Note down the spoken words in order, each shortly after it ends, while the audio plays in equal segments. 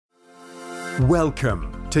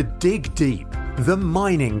Welcome to Dig Deep, the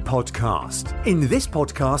mining podcast. In this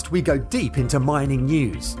podcast, we go deep into mining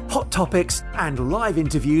news, hot topics, and live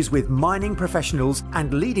interviews with mining professionals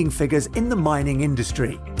and leading figures in the mining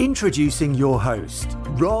industry. Introducing your host,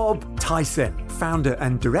 Rob Tyson, founder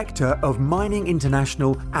and director of Mining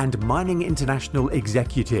International and Mining International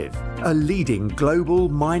Executive, a leading global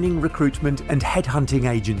mining recruitment and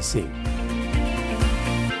headhunting agency.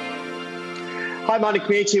 Hi, mining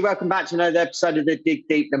community. Welcome back to another episode of the Dig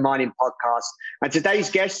Deep, the mining podcast. And today's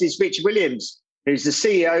guest is Richard Williams, who's the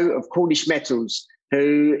CEO of Cornish Metals,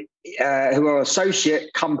 who are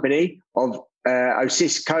associate company of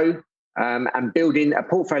Osisko and building a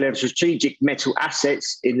portfolio of strategic metal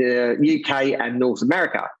assets in the UK and North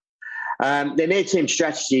America. Their near-term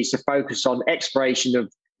strategy is to focus on exploration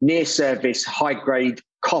of near-surface high-grade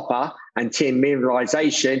copper and tin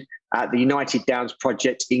mineralisation at the United Downs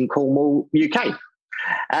project in Cornwall, UK.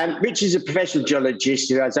 Rich is a professional geologist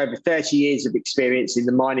who has over 30 years of experience in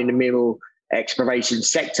the mining and mineral exploration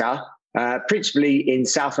sector, principally in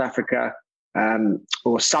South Africa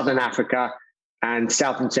or Southern Africa and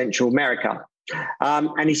South and Central America.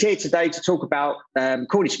 And he's here today to talk about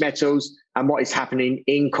Cornish Metals and what is happening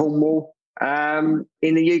in Cornwall in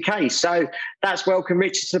the UK. So that's welcome,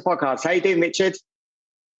 Richard, to the podcast. How you doing, Richard?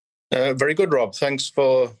 Very good, Rob. Thanks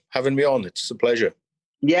for having me on. It's a pleasure.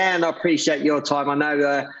 Yeah, and I appreciate your time. I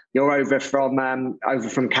know you're over from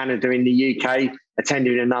Canada in the UK,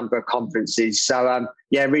 attending a number of conferences. So,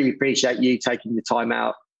 really appreciate you taking the time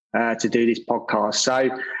out to do this podcast. So,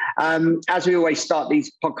 as we always start these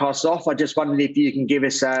podcasts off, I just wondered if you can give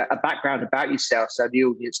us a background about yourself so the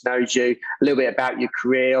audience knows you, a little bit about your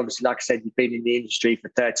career. Obviously, like I said, you've been in the industry for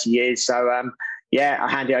 30 years. So, I'll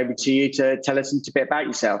hand it over to you to tell us a little bit about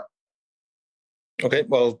yourself. Okay,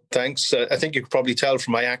 well, thanks. I think you could probably tell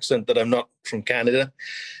from my accent that I'm not from Canada.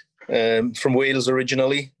 From Wales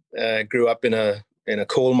originally. Grew up in a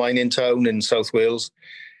coal mining town in South Wales.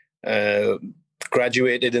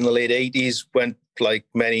 Graduated in the late 80s. Went, like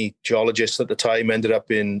many geologists at the time, ended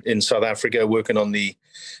up in South Africa working on the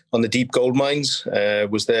deep gold mines.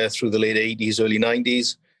 Was there through the late 80s, early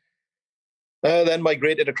 90s. Then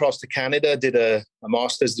migrated across to Canada. Did a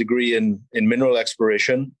master's degree in mineral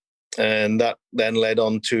exploration. And that then led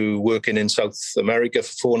on to working in South America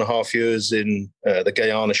for 4.5 years in the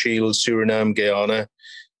Guyana Shield, Suriname, Guyana,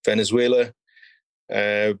 Venezuela,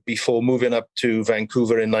 before moving up to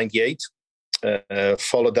Vancouver in 98.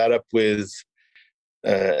 Followed that up with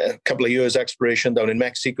a couple of years exploration down in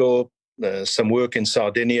Mexico, some work in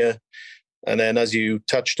Sardinia. And then, as you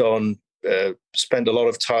touched on, spent a lot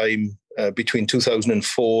of time between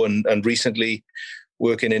 2004 and recently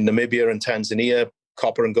working in Namibia and Tanzania,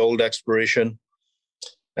 copper and gold exploration.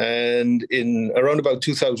 And in around about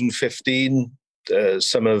 2015,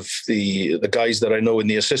 some of the guys that I know in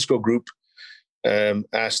the Osisko group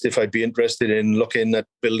asked if I'd be interested in looking at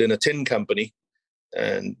building a tin company.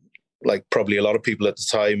 And like probably a lot of people at the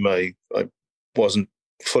time, I wasn't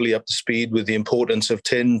fully up to speed with the importance of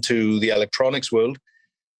tin to the electronics world.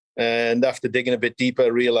 And after digging a bit deeper, I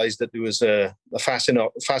realized that there was a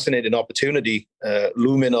fascinating opportunity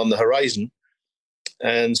looming on the horizon.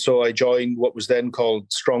 And so I joined what was then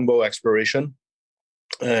called Strongbow Exploration.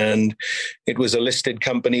 And it was a listed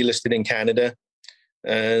company, listed in Canada.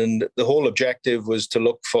 And the whole objective was to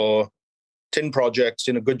look for tin projects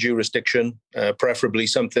in a good jurisdiction, preferably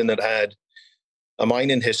something that had a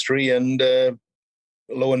mining history. And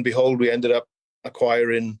lo and behold, we ended up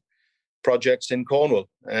acquiring projects in Cornwall.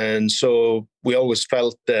 And so we always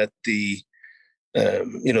felt that the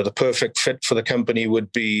perfect fit for the company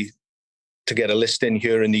would be to get a listing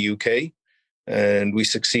here in the UK. And we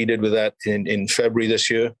succeeded with that in February this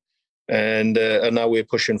year. And now we're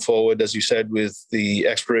pushing forward, as you said, with the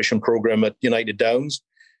exploration program at United Downs,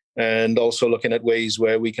 and also looking at ways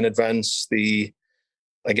where we can advance the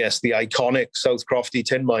iconic South Crofty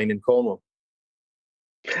tin mine in Cornwall.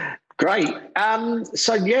 Great.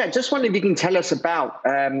 Just wondering if you can tell us about,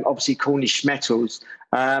 obviously, Cornish Metals.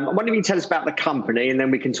 I wonder if you can tell us about the company, and then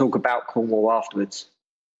we can talk about Cornwall afterwards.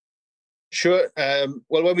 Sure.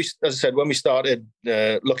 Well, when we started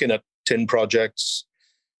looking at tin projects,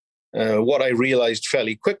 what I realized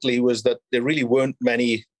fairly quickly was that there really weren't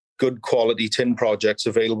many good quality tin projects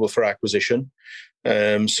available for acquisition,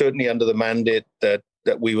 certainly under the mandate that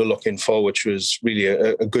we were looking for, which was really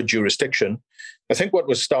a good jurisdiction. I think what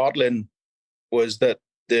was startling was that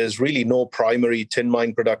there's really no primary tin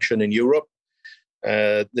mine production in Europe.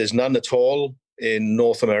 There's none at all in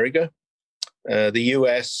North America. The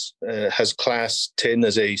US has classed tin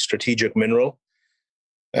as a strategic mineral.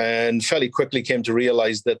 and fairly quickly came to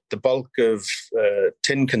realize that the bulk of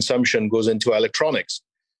tin consumption goes into electronics.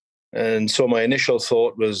 And so my initial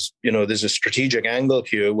thought was, there's a strategic angle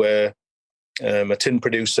here where a tin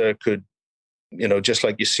producer could, just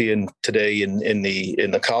like you see today in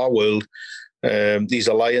the car world, these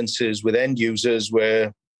alliances with end users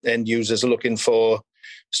where end users are looking for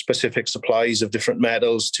specific supplies of different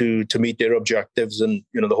metals to meet their objectives, and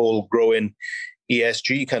the whole growing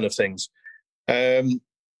ESG kind of things.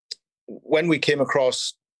 When we came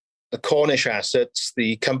across the Cornish assets,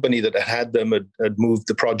 the company that had them had moved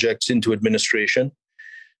the projects into administration.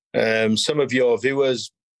 Some of your viewers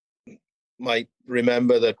might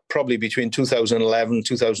remember that probably between 2011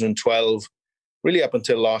 2012, really up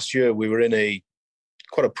until last year, we were in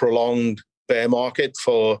quite a prolonged bear market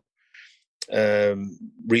for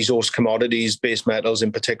resource commodities, base metals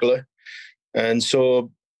in particular. And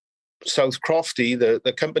so South Crofty,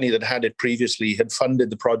 the company that had it previously, had funded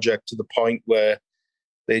the project to the point where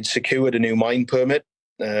they'd secured a new mine permit,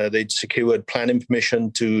 they'd secured planning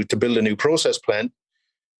permission to build a new process plant,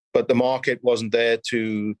 but the market wasn't there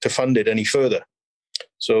to fund it any further.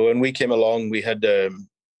 So when we came along, we had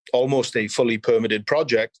almost a fully permitted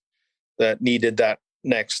project that needed that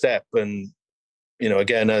next step. And,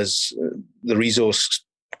 again, as the resource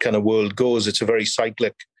kind of world goes, it's a very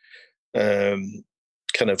cyclic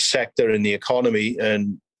kind of sector in the economy.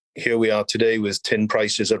 And here we are today with tin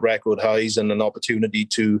prices at record highs and an opportunity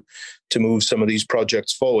to move some of these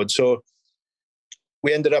projects forward. So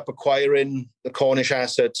we ended up acquiring the Cornish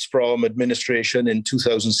assets from administration in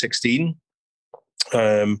 2016.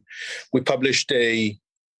 We published an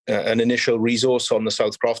initial resource on the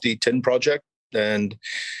South Crofty tin project, and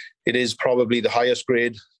it is probably the highest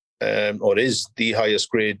grade, or is the highest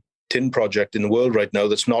grade tin project in the world right now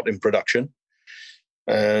that's not in production.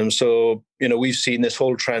 So, we've seen this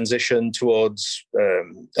whole transition towards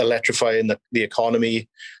electrifying the economy,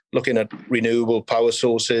 looking at renewable power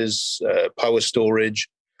sources, power storage,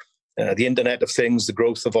 the Internet of Things, the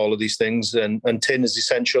growth of all of these things. And tin is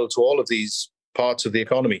essential to all of these parts of the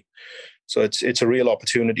economy. So it's a real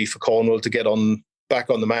opportunity for Cornwall to get back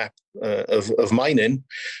on the map of mining,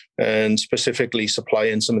 and specifically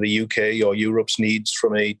supplying some of the UK or Europe's needs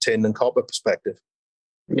from a tin and copper perspective.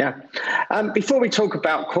 Yeah. Before we talk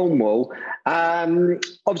about Cornwall,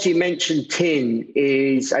 obviously you mentioned tin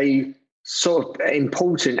is a sort of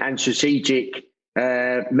important and strategic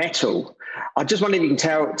metal. I just wonder if you can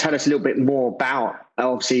tell us a little bit more about,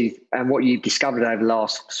 obviously, and what you've discovered over the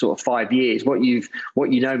last sort of 5 years, what you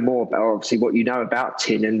know more about, obviously, what you know about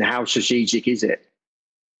tin and how strategic is it?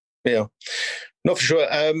 Yeah, no, for sure.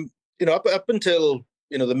 Up until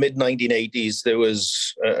the mid-1980s, there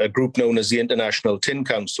was a group known as the International Tin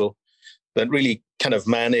Council that really kind of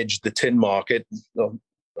managed the tin market,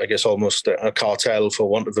 I guess almost a cartel, for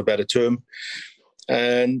want of a better term.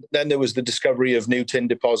 And then there was the discovery of new tin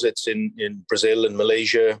deposits in Brazil and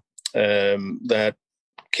Malaysia that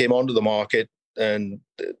came onto the market, and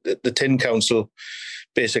the Tin Council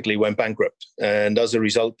basically went bankrupt. And as a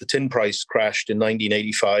result, the tin price crashed in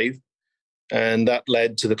 1985. And that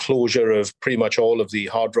led to the closure of pretty much all of the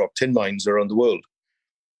hard rock tin mines around the world.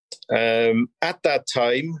 At that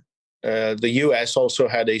time, the US also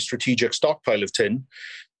had a strategic stockpile of tin.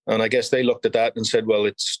 And I guess they looked at that and said, well,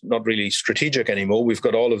 it's not really strategic anymore. We've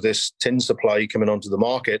got all of this tin supply coming onto the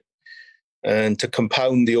market. And to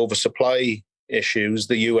compound the oversupply issues,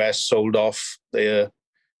 the US sold off their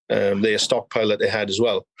stockpile that they had as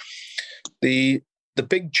well. The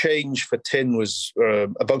big change for tin was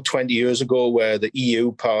about 20 years ago, where the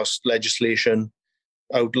EU passed legislation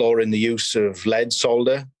outlawing the use of lead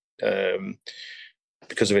solder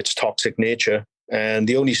because of its toxic nature. And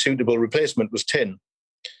the only suitable replacement was tin.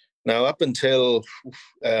 Now, up until,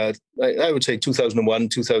 I would say 2001,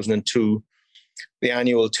 2002, the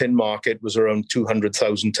annual tin market was around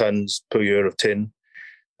 200,000 tons per year of tin.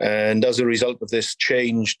 And as a result of this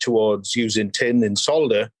change towards using tin in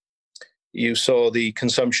solder, you saw the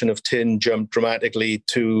consumption of tin jump dramatically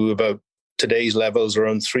to about today's levels,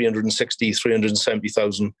 around 360,000,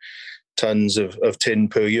 370,000 tons of tin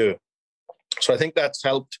per year. So I think that's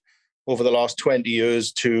helped over the last 20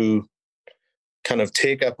 years to kind of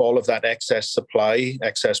take up all of that excess supply,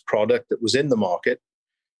 excess product that was in the market.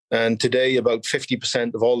 And today, about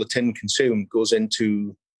 50% of all the tin consumed goes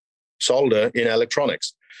into solder in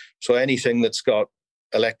electronics. So anything that's got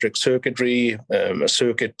electric circuitry, a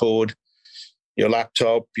circuit board, your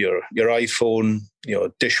laptop, your iPhone,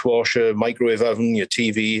 your dishwasher, microwave oven, your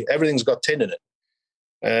TV, everything's got tin in it.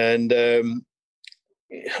 And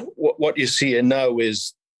what you're seeing now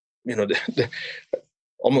is,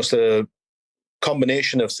 almost a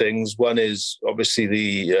combination of things. One is obviously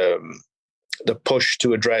the push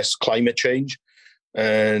to address climate change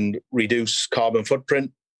and reduce carbon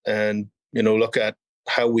footprint, and look at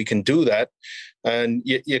how we can do that. And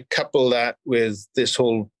you couple that with this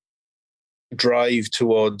whole drive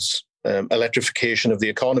towards electrification of the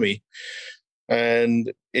economy,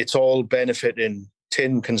 and it's all benefiting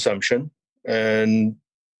tin consumption. And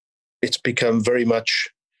it's become very much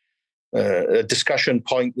a discussion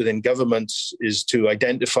point within governments is to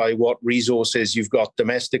identify what resources you've got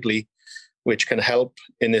domestically which can help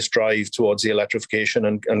in this drive towards the electrification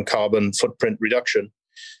and carbon footprint reduction.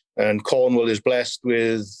 And Cornwall is blessed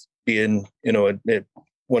with being,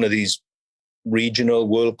 one of these regional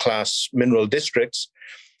world-class mineral districts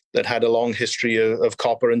that had a long history of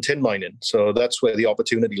copper and tin mining. So that's where the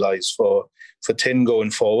opportunity lies for tin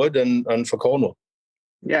going forward and for Cornwall.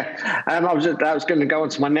 Yeah, I was going to go on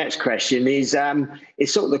to my next question. Is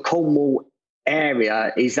sort of the Cornwall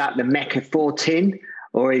area, is that the mecca for tin,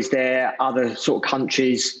 or is there other sort of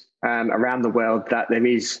countries around the world that there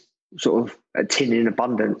is sort of a tin in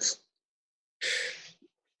abundance?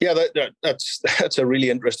 Yeah, that's a really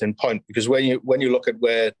interesting point, because when you look at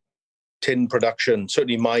where tin production,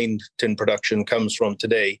 certainly mined tin production, comes from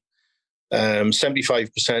today,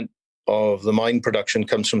 75% of the mine production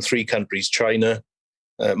comes from three countries: China,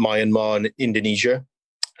 Myanmar, and Indonesia.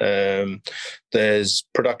 There's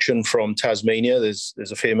production from Tasmania. There's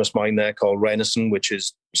a famous mine there called Renison, which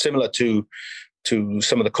is similar to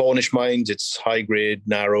some of the Cornish mines. It's high grade,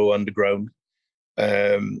 narrow, underground.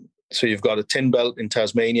 So you've got a tin belt in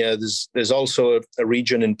Tasmania. There's also a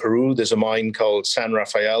region in Peru. There's a mine called San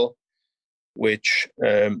Rafael, which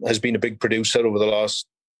has been a big producer over the last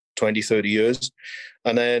 20, 30 years.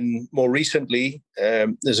 And then more recently,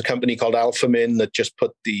 there's a company called Alphamin that just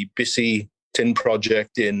put the Bissi tin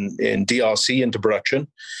project in DRC into production.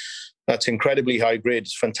 That's incredibly high grade.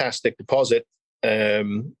 It's a fantastic deposit.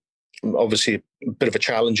 Obviously a bit of a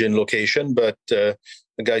challenging location, but the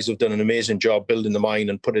guys have done an amazing job building the mine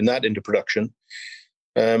and putting that into production.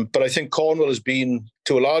 But I think Cornwall has been,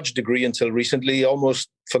 to a large degree until recently, almost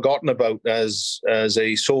forgotten about as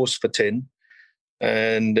a source for tin.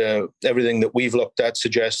 And everything that we've looked at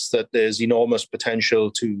suggests that there's enormous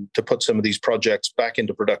potential to put some of these projects back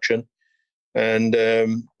into production and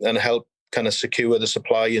help kind of secure the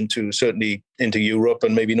supply certainly into Europe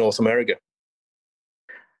and maybe North America.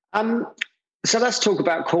 So let's talk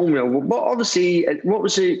about Cornwall. What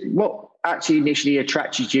actually initially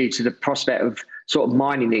attracted you to the prospect of sort of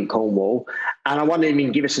mining in Cornwall? And I wonder if you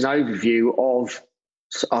can give us an overview of,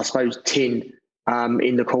 I suppose, tin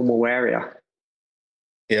in the Cornwall area.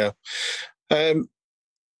 Yeah.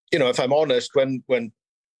 If I'm honest, when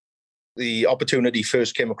the opportunity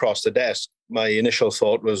first came across the desk, my initial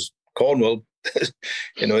thought was Cornwall.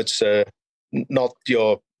 It's not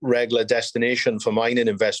your regular destination for mining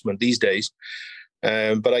investment these days.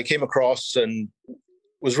 But I came across and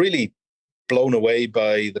was really blown away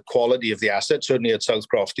by the quality of the asset, certainly at South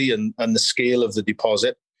Crofty, and the scale of the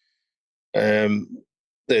deposit.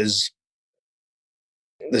 There's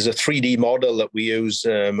a 3D model that we use.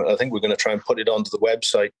 I think we're going to try and put it onto the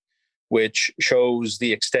website, which shows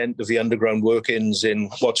the extent of the underground workings in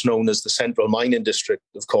what's known as the Central Mining District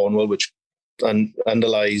of Cornwall, which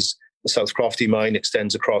underlies the South Crofty mine,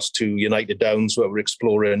 extends across to United Downs, where we're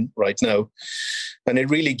exploring right now. And it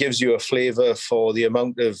really gives you a flavour for the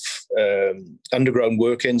amount of underground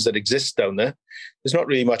workings that exist down there. There's not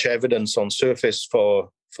really much evidence on surface for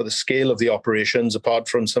the scale of the operations, apart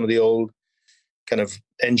from some of the old kind of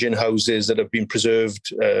engine houses that have been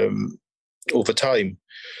preserved over time.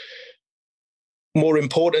 More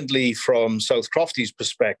importantly, from South Crofty's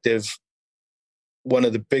perspective, one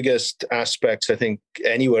of the biggest aspects, I think,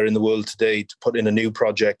 anywhere in the world today to put in a new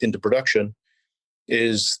project into production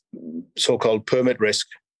is so-called permit risk.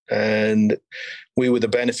 And we were the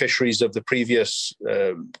beneficiaries of the previous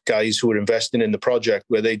guys who were investing in the project,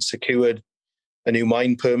 where they'd secured a new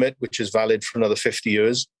mine permit, which is valid for another 50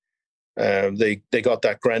 years. They got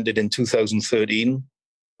that granted in 2013.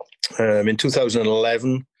 In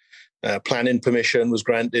 2011, planning permission was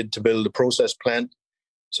granted to build a process plant.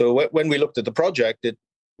 So when we looked at the project, it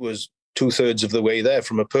was 2/3 of the way there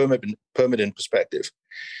from a permitting perspective.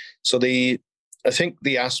 So I think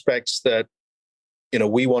the aspects that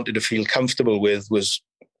we wanted to feel comfortable with was,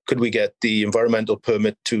 could we get the environmental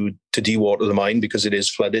permit to dewater the mine, because it is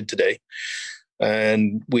flooded today.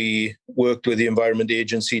 And we worked with the Environment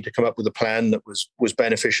Agency to come up with a plan that was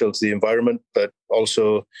beneficial to the environment, but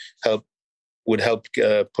also would help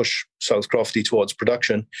push South Crofty towards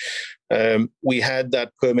production. We had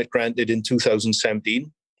that permit granted in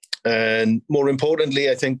 2017. And more importantly,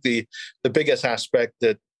 I think the biggest aspect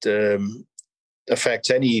that affects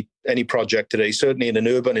any project today, certainly in an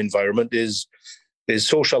urban environment, is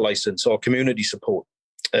social license or community support.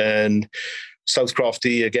 And South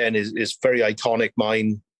Crofty, again, is very iconic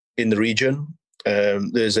mine in the region.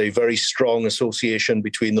 There's a very strong association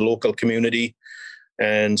between the local community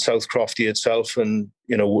and South Crofty itself. And,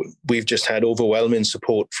 we've just had overwhelming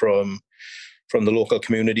support from the local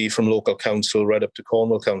community, from local council right up to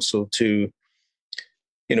Cornwall Council to,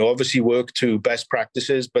 obviously work to best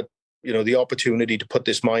practices. But, the opportunity to put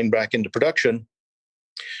this mine back into production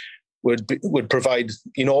would provide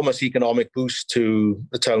enormous economic boost to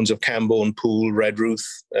the towns of Camborne, Poole, Redruth.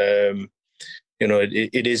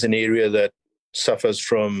 It is an area that suffers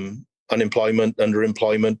from unemployment,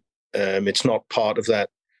 underemployment. It's not part of that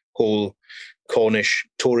whole Cornish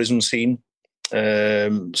tourism scene.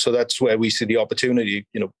 So that's where we see the opportunity,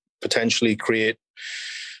 potentially create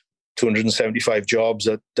 275 jobs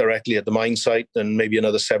directly at the mine site, and maybe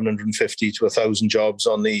another 750 to 1,000 jobs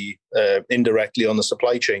on the indirectly on the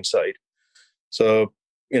supply chain side. So,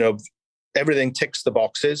 everything ticks the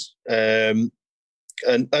boxes. And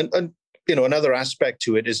another aspect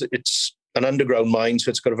to it is it's an underground mine, so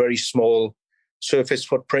it's got a very small surface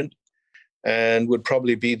footprint, and would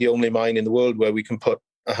probably be the only mine in the world where we can put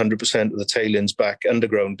 100% of the tailings back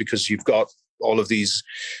underground, because you've got all of these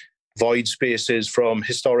void spaces from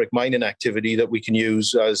historic mining activity that we can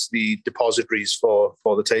use as the depositories for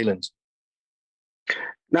the tailings.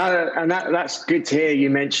 No, and that's good to hear. You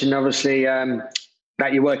mentioned obviously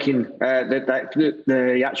that you're working, that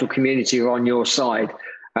the actual community are on your side,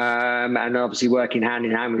 and obviously working hand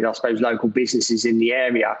in hand with, I suppose, local businesses in the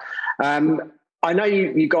area. I know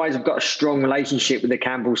you guys have got a strong relationship with the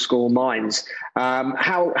Campbell School Mines.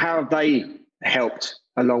 How have they helped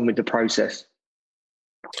along with the process?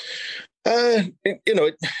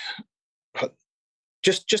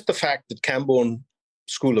 Just the fact that Camborne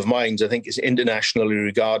School of Mines, I think, is internationally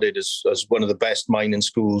regarded as one of the best mining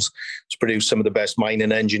schools to produce some of the best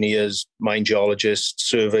mining engineers, mine geologists,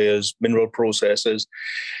 surveyors, mineral processors,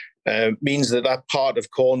 means that part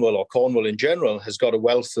of Cornwall, or Cornwall in general, has got a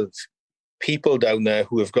wealth of people down there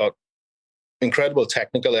who have got incredible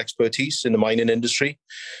technical expertise in the mining industry.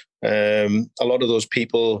 A lot of those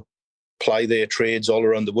people ply their trades all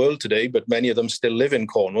around the world today, but many of them still live in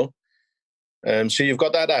Cornwall. So you've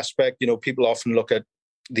got that aspect. People often look at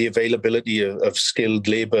the availability of skilled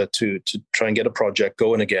labour to try and get a project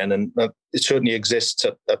going again, and it certainly exists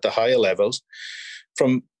at the higher levels.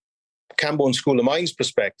 From Camborne School of Mines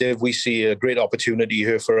perspective, we see a great opportunity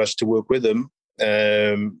here for us to work with them.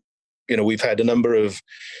 We've had a number of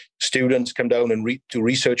students come down and do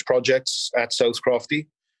research projects at South Crofty.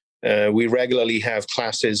 We regularly have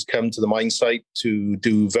classes come to the mine site to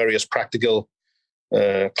do various practical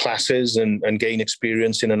classes and gain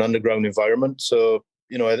experience in an underground environment. So,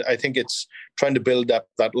 I think it's trying to build up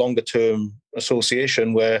that longer term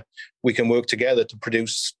association where we can work together to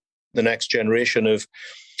produce the next generation of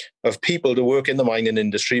people to work in the mining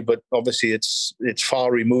industry. But obviously it's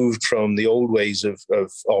far removed from the old ways of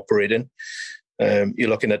operating. You're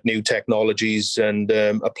looking at new technologies and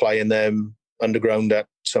applying them underground at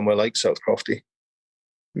somewhere like South Crofty.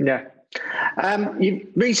 Yeah. You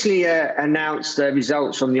recently announced the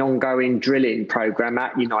results from the ongoing drilling programme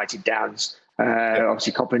at United Downs,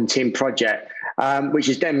 obviously copper and tin project, which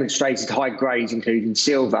has demonstrated high grades, including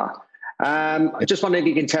silver. I just wonder if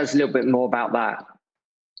you can tell us a little bit more about that.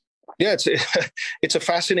 Yeah, it's a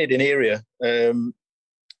fascinating area.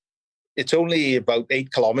 It's only about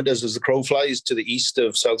 8 kilometres as the crow flies to the east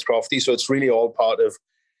of South Crofty, so it's really all part of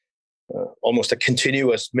almost a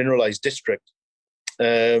continuous mineralised district.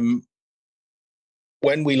 When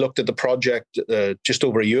we looked at the project just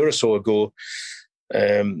over a year or so ago,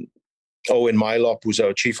 Owen Mylop was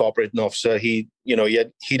our chief operating officer. He'd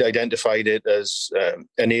identified it as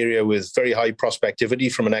an area with very high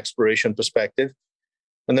prospectivity from an exploration perspective.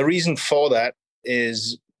 And the reason for that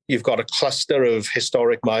is you've got a cluster of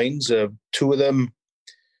historic mines. 2 of them,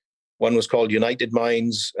 one was called United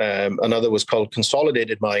Mines, another was called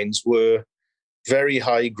Consolidated Mines, were very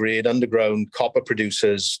high-grade underground copper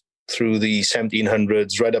producers through the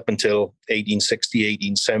 1700s, right up until 1860,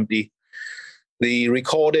 1870. The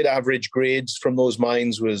recorded average grades from those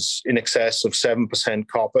mines was in excess of 7%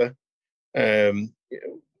 copper,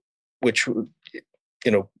 which,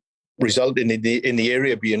 resulted in the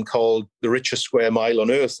area being called the richest square mile on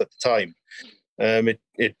Earth at the time.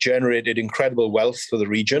 It generated incredible wealth for the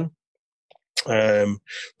region.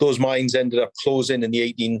 Those mines ended up closing in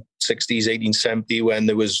the 1860s, 1870, when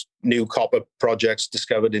there was new copper projects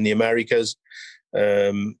discovered in the Americas.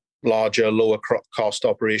 larger, lower cost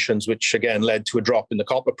operations, which again led to a drop in the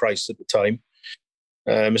copper price at the time.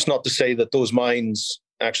 It's not to say that those mines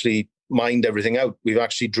actually mined everything out. We've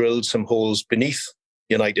actually drilled some holes beneath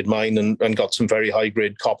United Mine and got some very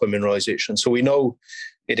high-grade copper mineralization. So we know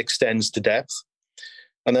it extends to depth.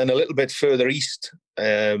 And then a little bit further east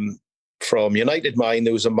from United Mine,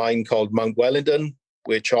 there was a mine called Mount Wellington,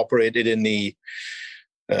 which operated in the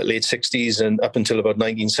late 60s and up until about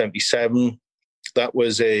 1977. That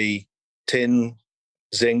was a tin,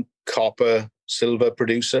 zinc, copper, silver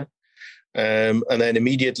producer. And then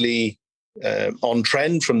immediately on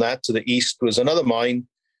trend from that to the east was another mine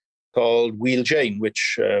called Wheel Jane,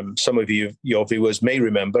 which some of your viewers may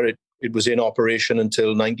remember. It was in operation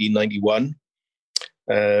until 1991.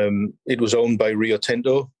 It was owned by Rio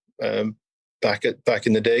Tinto back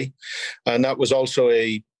in the day. And that was also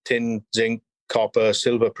a tin, zinc, copper,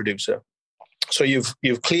 silver producer. So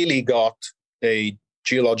you've clearly got a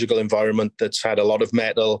geological environment that's had a lot of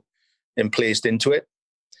metal emplaced into it.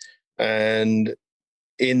 And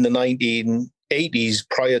in the 1980s,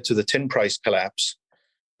 prior to the tin price collapse,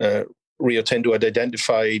 Rio Tinto had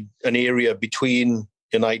identified an area between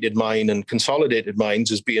United Mine and Consolidated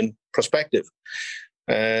Mines as being prospective.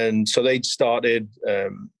 And so they'd started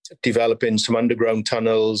developing some underground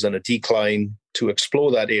tunnels and a decline to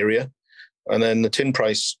explore that area. And then the tin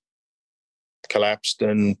price collapsed,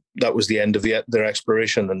 and that was the end of their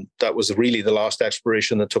exploration. And that was really the last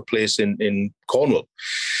exploration that took place in Cornwall.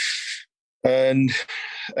 And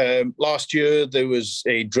last year, there was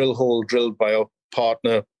a drill hole drilled by our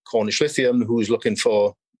partner, Cornish Lithium, who's looking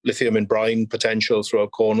for lithium in brine potential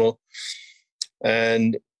throughout Cornwall.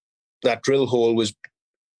 And that drill hole was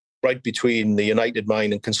right between the United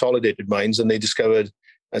Mine and Consolidated Mines, and they discovered,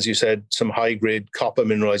 as you said, some high-grade copper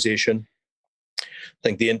mineralization. I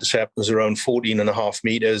think the intercept was around 14.5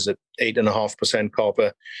 meters at 8.5%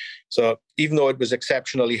 copper. So even though it was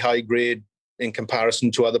exceptionally high grade in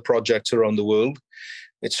comparison to other projects around the world,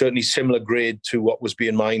 it's certainly similar grade to what was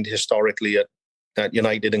being mined historically at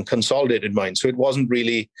United and Consolidated Mines. So it wasn't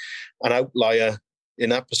really an outlier in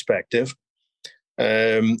that perspective.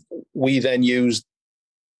 We then used,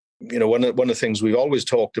 one of the things we've always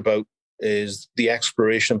talked about is the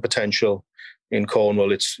exploration potential in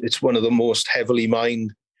Cornwall. It's one of the most heavily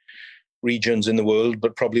mined regions in the world,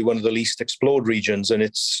 but probably one of the least explored regions. And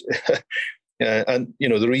it's,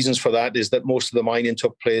 the reasons for that is that most of the mining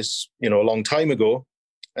took place, a long time ago.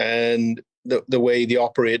 And the way the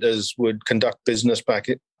operators would conduct business back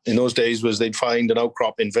in those days was they'd find an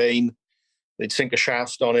outcrop in vein, they'd sink a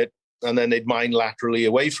shaft on it, and then they'd mine laterally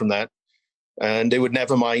away from that. And they would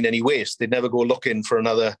never mine any waste. They'd never go looking for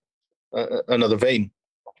another vein.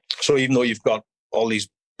 So even though you've got all these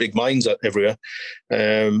big mines everywhere,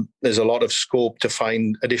 there's a lot of scope to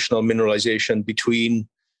find additional mineralization between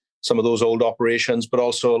some of those old operations, but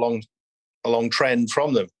also along trend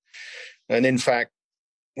from them. And in fact,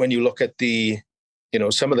 when you look at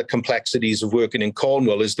some of the complexities of working in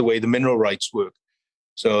Cornwall is the way the mineral rights work.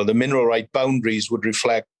 So the mineral right boundaries would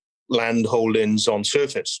reflect land holdings on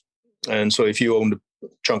surface. And so if you owned a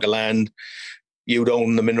chunk of land, you'd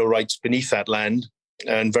own the mineral rights beneath that land.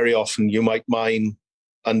 And very often you might mine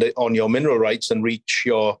on your mineral rights and reach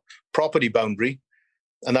your property boundary.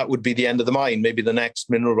 And that would be the end of the mine. Maybe the next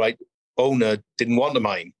mineral right owner didn't want to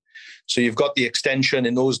mine. So you've got the extension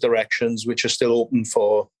in those directions, which are still open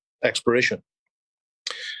for exploration.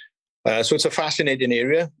 So it's a fascinating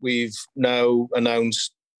area. We've now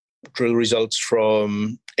announced drill results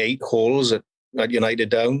from 8 holes at United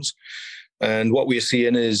Downs. And what we're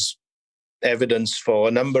seeing is evidence for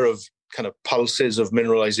a number of kind of pulses of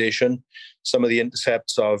mineralization. Some of the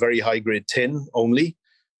intercepts are very high-grade tin only.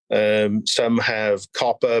 Some have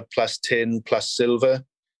copper plus tin plus silver.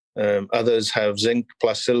 Others have zinc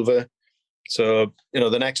plus silver. So,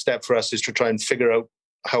 the next step for us is to try and figure out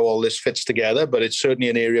how all this fits together. But it's certainly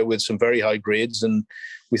an area with some very high grades and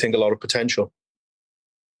we think a lot of potential.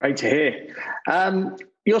 Great to hear.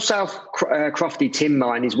 Your South Crofty tin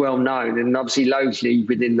mine is well known and obviously largely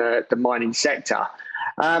within the mining sector.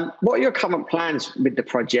 What are your current plans with the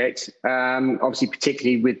project, obviously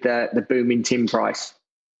particularly with the booming tin price?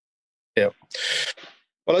 Yeah.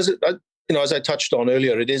 Well, as I touched on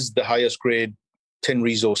earlier, it is the highest grade tin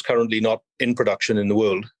resource currently not in production in the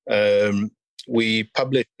world. We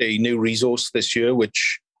published a new resource this year,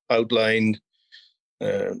 which outlined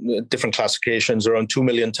different classifications, around 2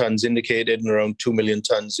 million tons indicated and around 2 million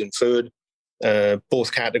tons inferred.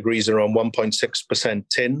 Both categories are on 1.6%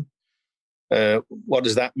 tin. What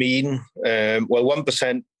does that mean? Well,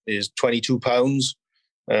 1% is 22 pounds.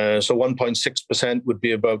 So 1.6% would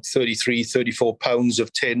be about 33, 34 pounds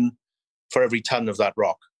of tin for every ton of that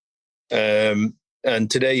rock. And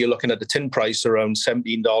today you're looking at the tin price around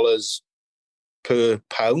 $17 per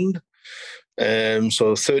pound.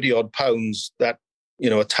 So 30 odd pounds, that,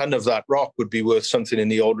 a ton of that rock would be worth something in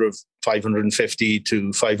the order of 550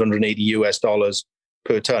 to 580 US dollars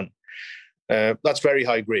per ton. That's very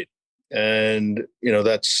high grade. And,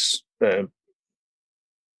 that's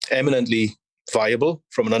eminently viable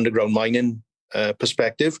from an underground mining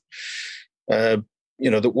perspective.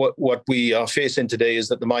 What we are facing today is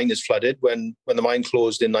that the mine is flooded. When the mine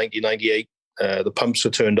closed in 1998, the pumps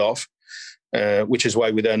were turned off, which is why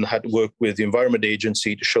we then had to work with the Environment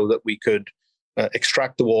Agency to show that we could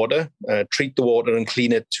extract the water, treat the water and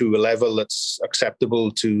clean it to a level that's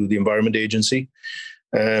acceptable to the Environment Agency.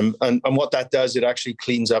 And what that does, it actually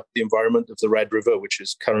cleans up the environment of the Red River, which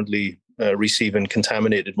is currently receiving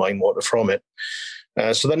contaminated mine water from it.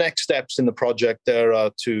 So the next steps in the project there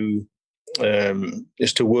are to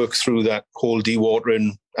work through that whole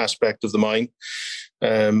dewatering aspect of the mine.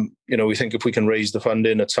 We think if we can raise the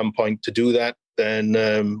funding at some point to do that, then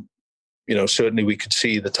certainly we could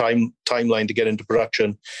see the timeline to get into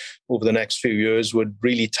production over the next few years would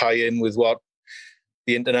really tie in with what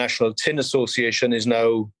the International Tin Association is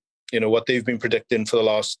now, what they've been predicting for the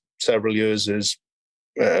last several years is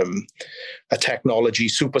a technology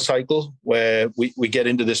super cycle, where we get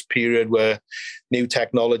into this period where new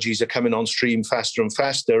technologies are coming on stream faster and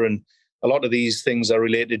faster. And a lot of these things are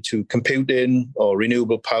related to computing or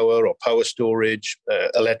renewable power or power storage,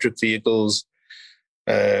 electric vehicles,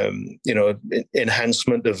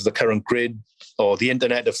 enhancement of the current grid, or the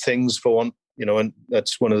Internet of Things, for one, and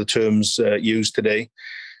that's one of the terms used today.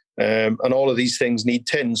 And all of these things need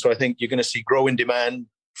tin. So I think you're going to see growing demand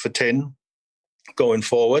for tin going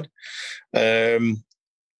forward.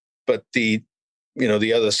 But the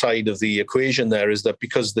other side of the equation there is that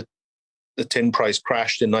because the tin price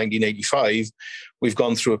crashed in 1985, we've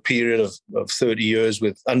gone through a period of 30 years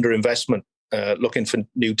with underinvestment, looking for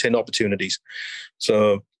new tin opportunities.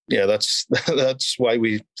 So yeah, that's why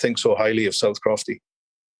we think so highly of South Crofty.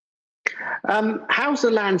 How's the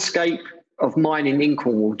landscape of mining in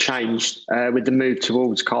Cornwall changed with the move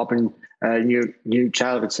towards carbon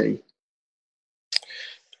neutrality?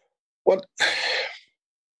 Well,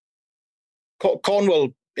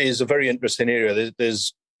 Cornwall is a very interesting area.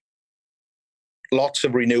 There's lots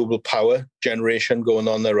of renewable power generation going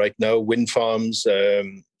on there right now, wind farms,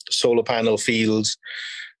 solar panel fields,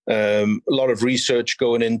 a lot of research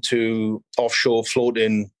going into offshore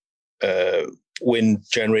floating wind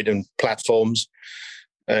generating platforms.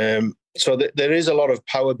 So there is a lot of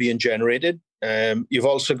power being generated. You've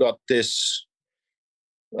also got this,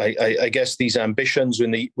 I guess, these ambitions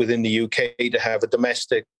within the UK to have a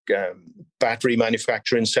domestic battery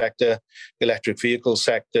manufacturing sector, electric vehicle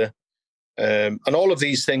sector. And all of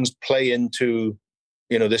these things play into,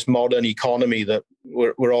 this modern economy that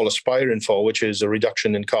we're all aspiring for, which is a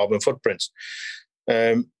reduction in carbon footprints.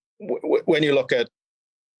 When you look at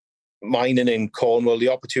mining in Cornwall, the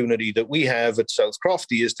opportunity that we have at South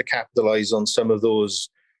Crofty is to capitalize on some of those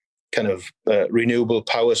kind of renewable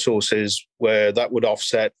power sources where that would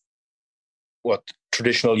offset what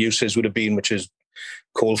traditional uses would have been, which is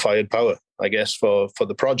coal-fired power, I guess, for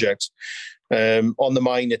the projects. On the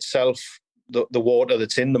mine itself, the water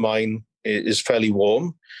that's in the mine is fairly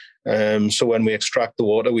warm. So when we extract the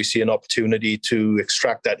water, we see an opportunity to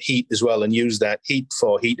extract that heat as well and use that heat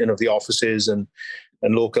for heating of the offices and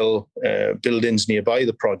local buildings nearby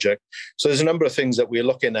the project. So there's a number of things that we're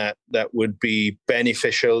looking at that would be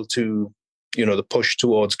beneficial to, the push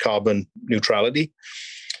towards carbon neutrality.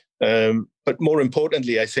 But more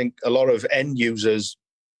importantly, I think a lot of end users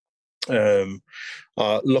are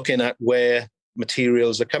looking at where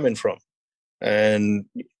materials are coming from. And,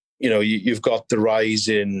 you've got the rise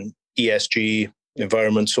in ESG,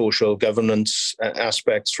 environment, social governance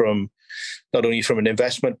aspects from not only from an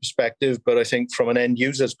investment perspective, but I think from an end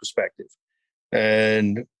user's perspective.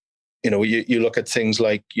 And, you look at things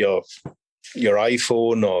like your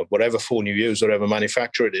iPhone or whatever phone you use, whatever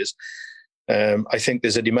manufacturer it is. I think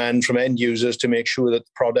there's a demand from end users to make sure that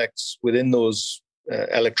the products within those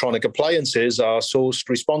electronic appliances are sourced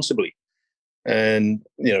responsibly. And,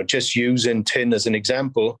 just using tin as an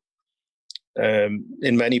example,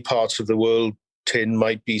 in many parts of the world, tin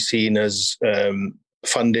might be seen as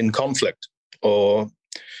funding conflict or,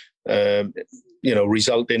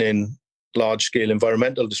 resulting in large-scale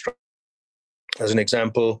environmental destruction. As an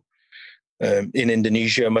example, in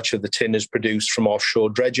Indonesia, much of the tin is produced from offshore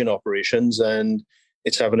dredging operations, and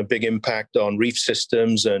it's having a big impact on reef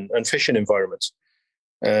systems and fishing environments.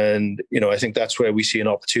 And, I think that's where we see an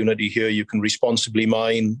opportunity here. You can responsibly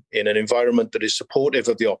mine in an environment that is supportive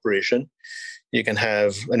of the operation. You can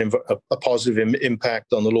have a positive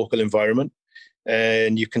impact on the local environment,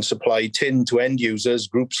 and you can supply tin to end users,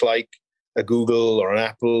 groups like a Google or an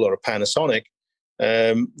Apple or a Panasonic,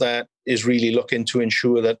 that is really looking to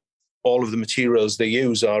ensure that all of the materials they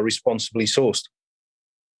use are responsibly sourced.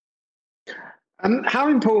 How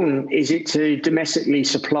important is it to domestically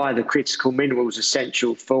supply the critical minerals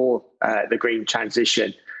essential for the green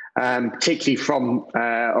transition, particularly from,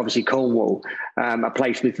 obviously, Cornwall, a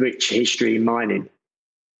place with rich history in mining?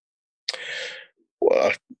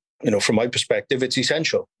 Well, from my perspective, it's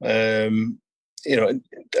essential. Again,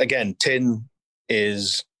 tin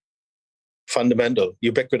is fundamental,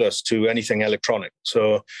 ubiquitous to anything electronic.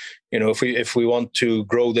 So, if we want to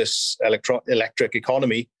grow this electric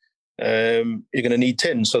economy, you're going to need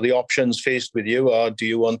tin. So the options faced with you are: do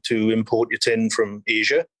you want to import your tin from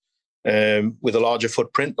Asia with a larger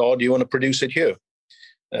footprint, or do you want to produce it here?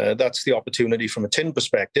 That's the opportunity from a tin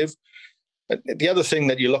perspective. The other thing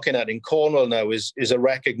that you're looking at in Cornwall now is a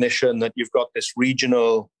recognition that you've got this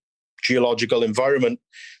regional geological environment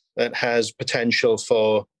that has potential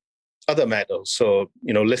for other metals. So,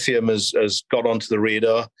 lithium has got onto the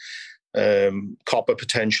radar. Copper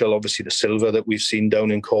potential, obviously the silver that we've seen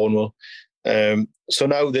down in Cornwall. So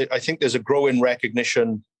now I think there's a growing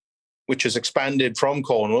recognition which has expanded from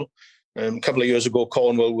Cornwall. A couple of years ago,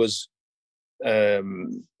 Cornwall was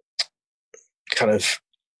kind of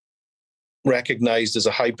recognised as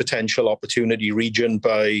a high potential opportunity region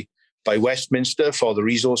by Westminster for the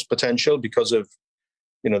resource potential because of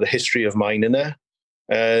the history of mining there.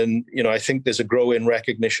 And I think there's a growing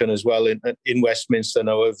recognition as well in Westminster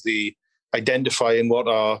now of the identifying what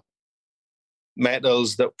are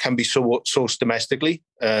metals that can be sourced domestically,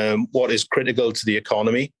 what is critical to the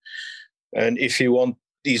economy. And if you want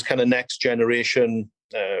these kind of next generation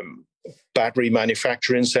battery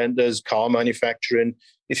manufacturing centres, car manufacturing,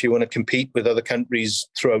 if you want to compete with other countries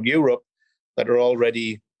throughout Europe that are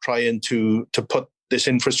already trying to put this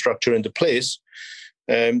infrastructure into place,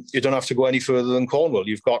 you don't have to go any further than Cornwall.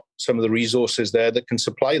 You've got some of the resources there that can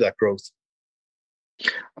supply that growth.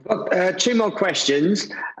 I've got two more questions.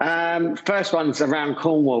 First one's around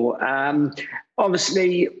Cornwall.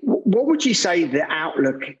 Obviously, what would you say the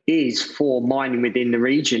outlook is for mining within the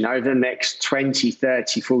region over the next 20,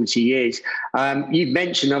 30, 40 years? You've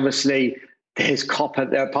mentioned, obviously, there's copper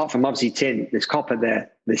there, apart from obviously tin, there's copper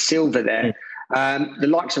there, there's silver there. The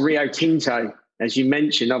likes of Rio Tinto, as you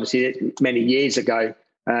mentioned, obviously many years ago,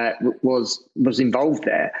 was involved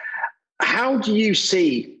there. How do you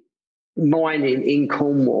see mining in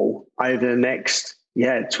Cornwall over the next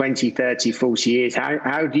 20, 30, 40 years?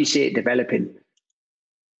 How do you see it developing?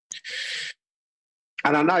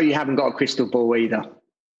 And I know you haven't got a crystal ball either.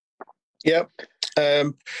 Yeah.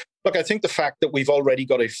 Look, I think the fact that we've already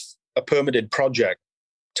got a permitted project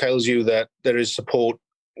tells you that there is support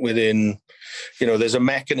within, there's a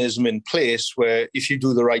mechanism in place where if you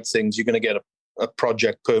do the right things, you're going to get a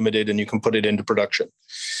project permitted and you can put it into production.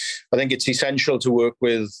 I think it's essential to work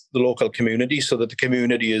with the local community so that the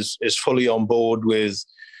community is fully on board with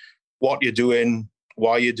what you're doing,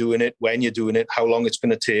 why you're doing it, when you're doing it, how long it's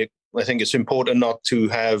going to take. I think it's important not to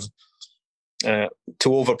have to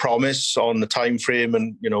overpromise on the time frame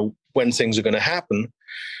and when things are going to happen.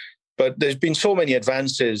 But there's been so many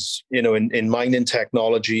advances, in mining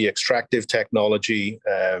technology, extractive technology,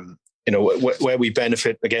 where we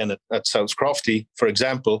benefit again at South Crofty, for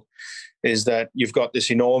example, is that you've got this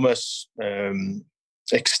enormous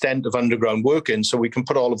extent of underground working, so we can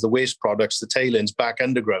put all of the waste products, the tailings, back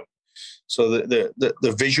underground. So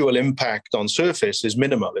the visual impact on surface is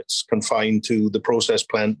minimal. It's confined to the process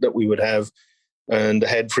plant that we would have and the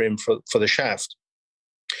head frame for the shaft.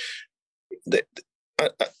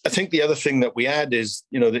 I think the other thing that we add is,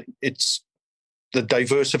 it's the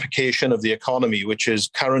diversification of the economy, which is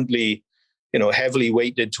currently, heavily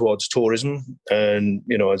weighted towards tourism. And,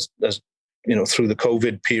 as through the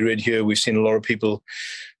COVID period here, we've seen a lot of people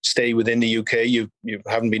stay within the UK. You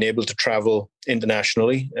haven't been able to travel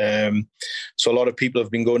internationally. So a lot of people have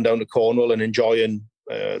been going down to Cornwall and enjoying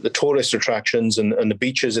the tourist attractions and the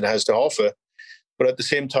beaches it has to offer. But at the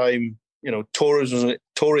same time,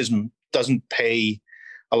 tourism doesn't pay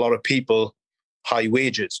a lot of people high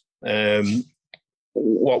wages.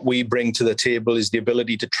 What we bring to the table is the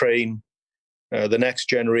ability to train the next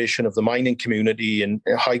generation of the mining community in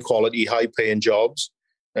high quality, high paying jobs,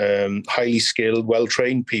 highly skilled,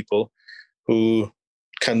 well-trained people who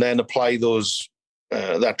can then apply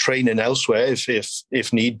that training elsewhere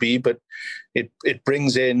if need be. But it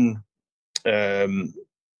brings in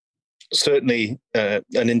certainly an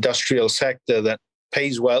industrial sector that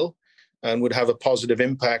pays well and would have a positive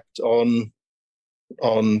impact on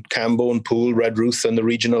Camborne, Poole, Redruth, and the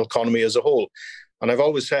regional economy as a whole. And I've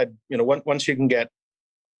always said, once you can get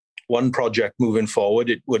one project moving forward,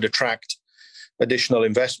 it would attract additional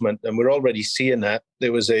investment, and we're already seeing that.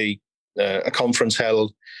 There was a conference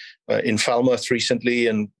held in Falmouth recently,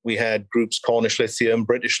 and we had groups Cornish Lithium,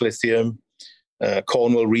 British Lithium,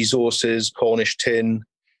 Cornwall Resources, Cornish Tin,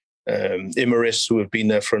 Imerys, who have been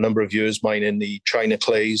there for a number of years, mining the China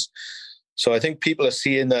clays. So I think people are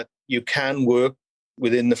seeing that you can work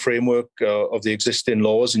within the framework of the existing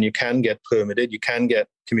laws, and you can get permitted, you can get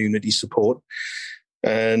community support.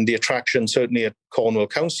 And the attraction, certainly at Cornwall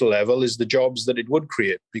Council level, is the jobs that it would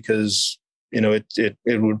create, because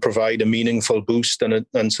it would provide a meaningful boost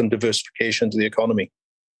and some diversification to the economy.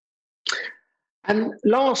 And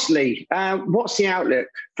lastly, what's the outlook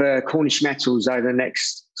for Cornish Metals over the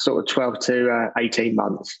next sort of 12 to 18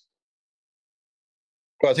 months?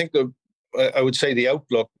 Well, I think I would say the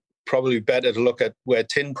outlook, probably better to look at where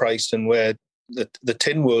tin price and where the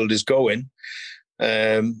tin world is going.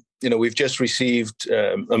 We've just received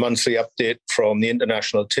a monthly update from the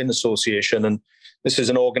International Tin Association, and this is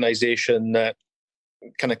an organization that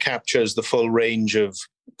kind of captures the full range of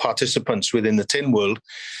participants within the tin world,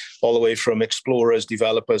 all the way from explorers,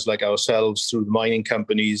 developers like ourselves, through mining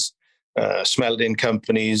companies, smelting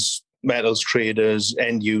companies, metals traders,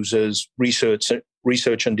 end users, research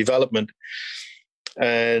and development.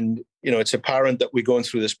 And, it's apparent that we're going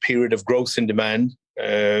through this period of growth in demand.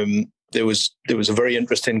 There was a very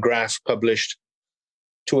interesting graph published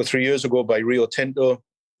 2 or 3 years ago by Rio Tinto,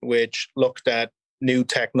 which looked at new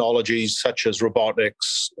technologies such as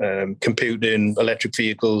robotics, computing, electric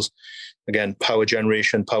vehicles, again, power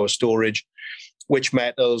generation, power storage, which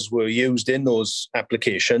metals were used in those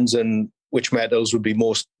applications and which metals would be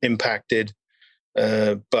most impacted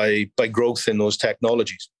by growth in those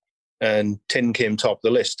technologies. And tin came top of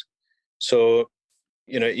the list. So,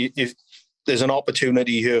 if there's an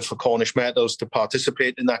opportunity here for Cornish Metals to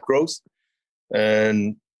participate in that growth,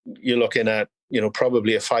 and you're looking at,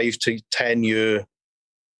 probably a 5 to 10 year,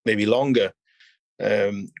 maybe longer,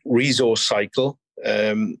 resource cycle.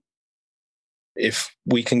 If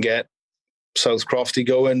we can get South Crofty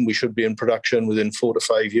going, we should be in production within 4 to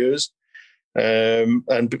 5 years,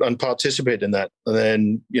 and participate in that. And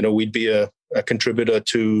then, we'd be a contributor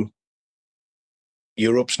to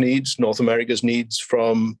Europe's needs, North America's needs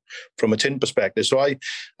from a tin perspective. So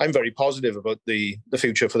I'm very positive about the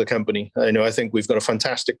future for the company. I think we've got a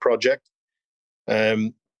fantastic project.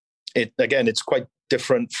 It's quite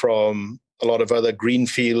different from a lot of other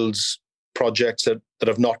greenfields projects that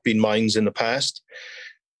have not been mines in the past.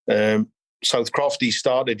 South Crofty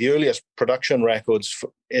started, the earliest production records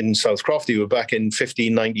in South Crofty were back in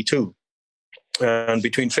 1592. And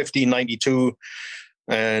between 1592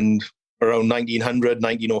 and around 1900,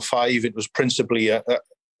 1905, it was principally a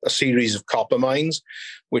series of copper mines,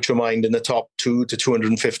 which were mined in the top 2 to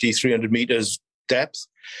 250, 300 meters depth.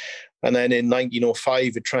 And then in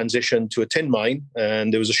 1905, it transitioned to a tin mine,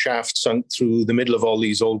 and there was a shaft sunk through the middle of all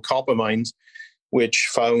these old copper mines, which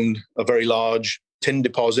found a very large tin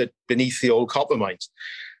deposit beneath the old copper mines.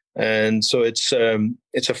 And so it's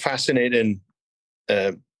a fascinating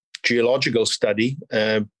geological study,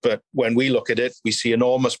 but when we look at it, we see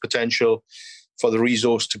enormous potential for the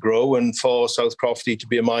resource to grow and for South Crofty to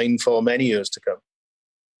be a mine for many years to come.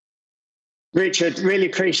 Richard, really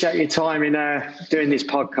appreciate your time in doing this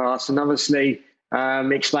podcast, and obviously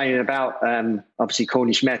explaining about obviously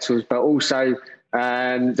Cornish Metals, but also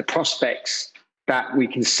the prospects that we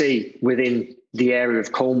can see within the area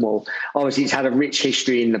of Cornwall. Obviously, it's had a rich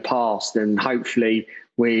history in the past, and hopefully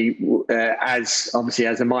we, as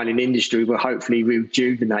a mining industry, will hopefully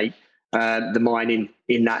rejuvenate the mining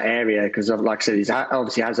in that area, because, like I said, it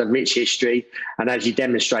obviously has a rich history, and as you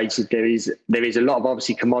demonstrated, there is a lot of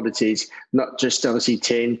obviously commodities, not just obviously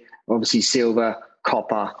tin, obviously silver,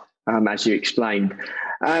 copper, as you explained.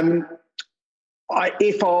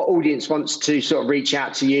 If our audience wants to sort of reach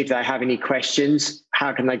out to you, if they have any questions,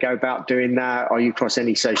 how can they go about doing that? Are you across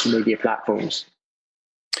any social media platforms?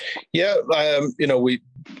 Yeah,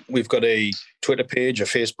 we've got a Twitter page, a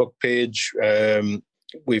Facebook page.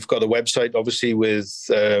 We've got a website, obviously, with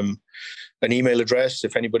an email address.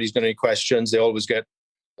 If anybody's got any questions, they always get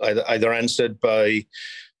either answered by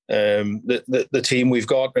the team we've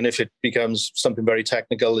got. And if it becomes something very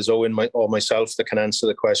technical, there's Owen or myself that can answer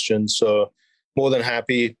the questions. So more than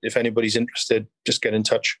happy, if anybody's interested, just get in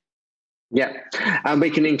touch. Yeah, and we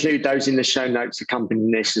can include those in the show notes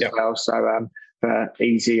accompanying this as well. So for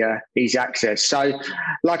easy access. So,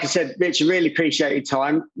 like I said, Rich, I really appreciate your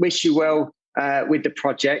time. Wish you well with the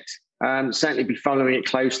project. Certainly be following it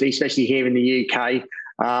closely, especially here in the UK.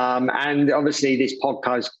 And obviously this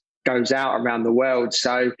podcast goes out around the world.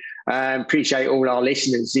 So appreciate all our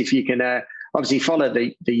listeners. If you can obviously follow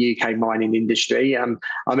the UK mining industry. I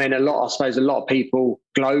mean, I suppose a lot of people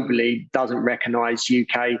globally doesn't recognise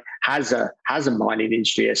UK has a mining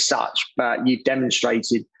industry as such, but you've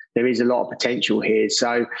demonstrated there is a lot of potential here.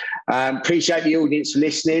 So appreciate the audience for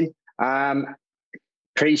listening.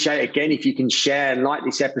 Appreciate again if you can share and like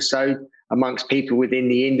this episode amongst people within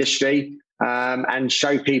the industry and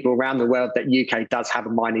show people around the world that UK does have a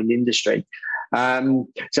mining industry.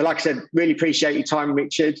 So like I said, really appreciate your time,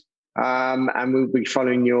 Richard. And we'll be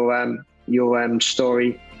following your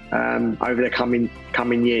story over the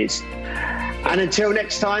coming years. And until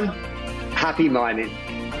next time, happy mining.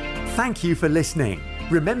 Thank you for listening.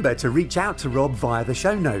 Remember to reach out to Rob via the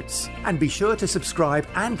show notes and be sure to subscribe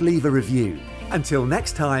and leave a review. Until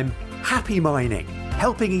next time, happy mining,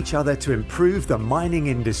 helping each other to improve the mining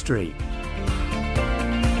industry.